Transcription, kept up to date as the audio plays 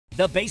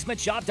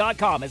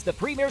TheBasementShop.com is the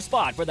premier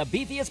spot for the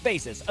beefiest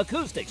basses,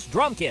 acoustics,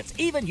 drum kits,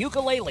 even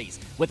ukuleles,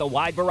 with a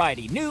wide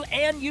variety new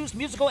and used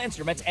musical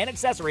instruments and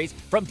accessories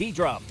from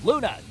D-Drum,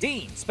 Luna,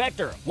 Dean,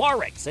 Spectre,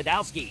 Warwick,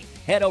 Sadowski.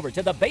 Head over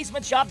to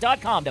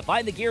TheBasementShop.com to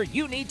find the gear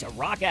you need to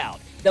rock out.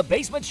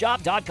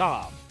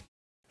 TheBasementShop.com.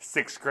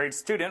 Sixth grade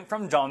student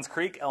from Johns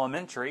Creek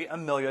Elementary,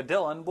 Amelia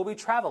Dillon, will be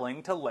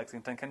traveling to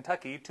Lexington,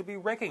 Kentucky to be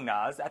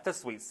recognized at the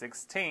Sweet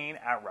 16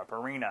 at Rupp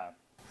Arena.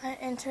 I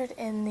entered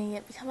in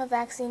the Become a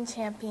Vaccine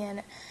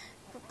Champion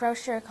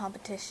brochure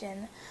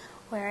competition,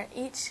 where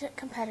each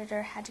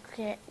competitor had to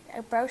create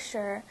a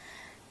brochure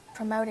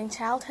promoting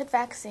childhood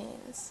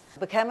vaccines.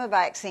 Become a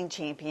Vaccine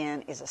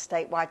Champion is a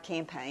statewide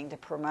campaign to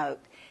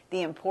promote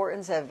the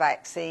importance of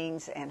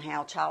vaccines and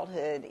how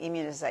childhood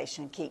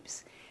immunization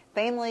keeps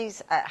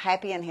families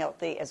happy and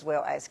healthy, as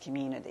well as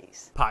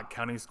communities. Pike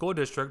County School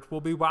District will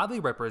be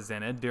widely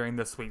represented during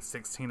the Sweet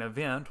 16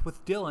 event,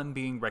 with Dillon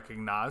being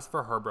recognized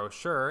for her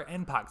brochure,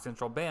 and Pike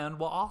Central Band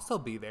will also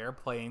be there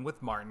playing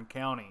with Martin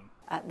County.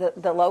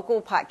 The local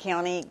Pike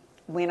County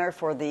winner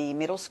for the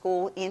middle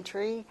school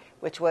entry,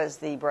 which was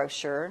the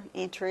brochure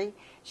entry,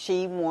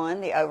 she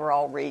won the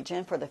overall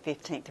region for the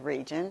 15th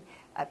region,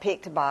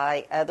 picked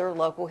by other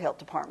local health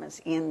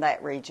departments in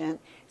that region.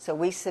 So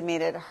we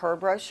submitted her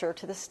brochure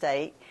to the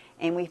state,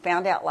 and we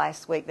found out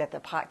last week that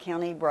the Pike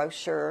County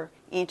brochure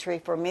entry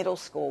for middle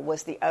school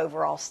was the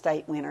overall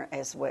state winner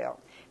as well.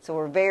 So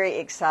we're very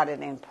excited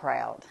and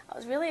proud. I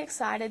was really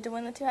excited to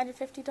win the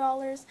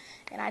 $250,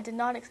 and I did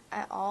not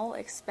at all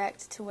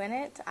expect to win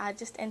it. I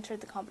just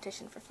entered the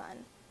competition for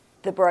fun.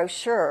 The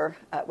brochure,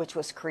 which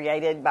was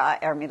created by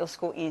our middle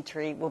school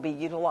entry, will be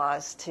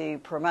utilized to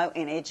promote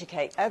and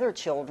educate other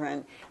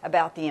children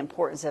about the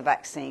importance of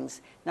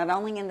vaccines, not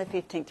only in the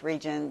 15th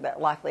region, but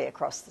likely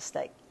across the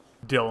state.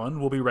 Dillon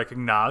will be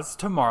recognized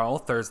tomorrow,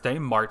 Thursday,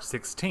 March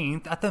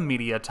 16th, at the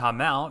media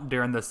timeout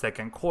during the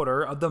second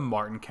quarter of the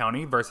Martin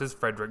County versus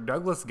Frederick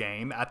Douglass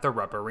game at the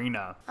Rupp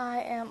Arena. I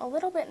am a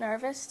little bit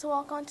nervous to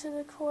walk onto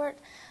the court,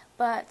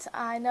 but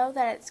I know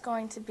that it's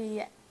going to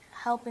be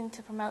helping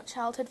to promote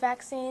childhood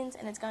vaccines,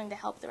 and it's going to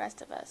help the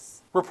rest of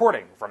us.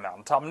 Reporting from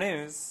Mountaintop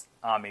News,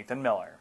 I'm Ethan Miller.